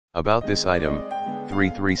About this item,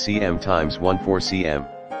 33 cm x 14 cm.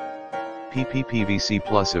 PP PVC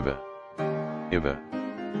plus IVA. IVA.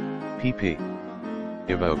 PP.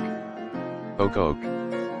 Evoke. Oak.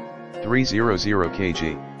 300 kg.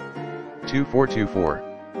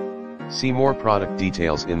 2424. See more product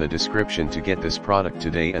details in the description to get this product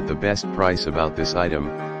today at the best price. About this item,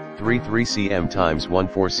 33 cm x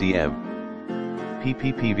 14 cm.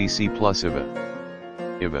 PP PVC plus IVA.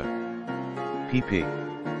 IVA. PP.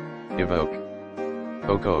 Evoke.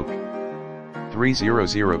 Oak. 300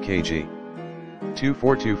 kg.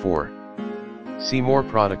 2424. See more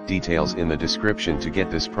product details in the description to get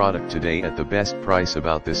this product today at the best price.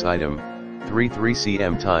 About this item, 33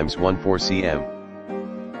 cm x 14 cm.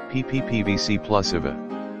 PP PVC plus IVA.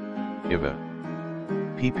 IVA.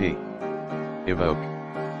 PP. Evoke.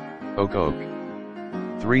 Oak.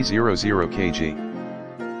 300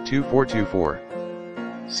 kg. 2424.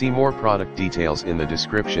 See more product details in the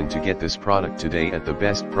description to get this product today at the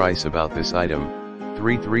best price. About this item,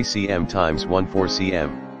 33 cm x 14 cm.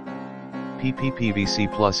 PP PVC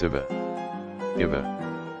plus IVA. IVA.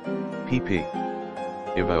 PP.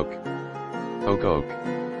 Evoke. Oak.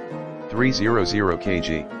 300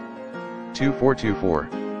 kg. 2424.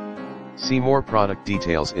 See more product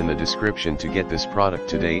details in the description to get this product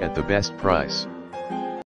today at the best price.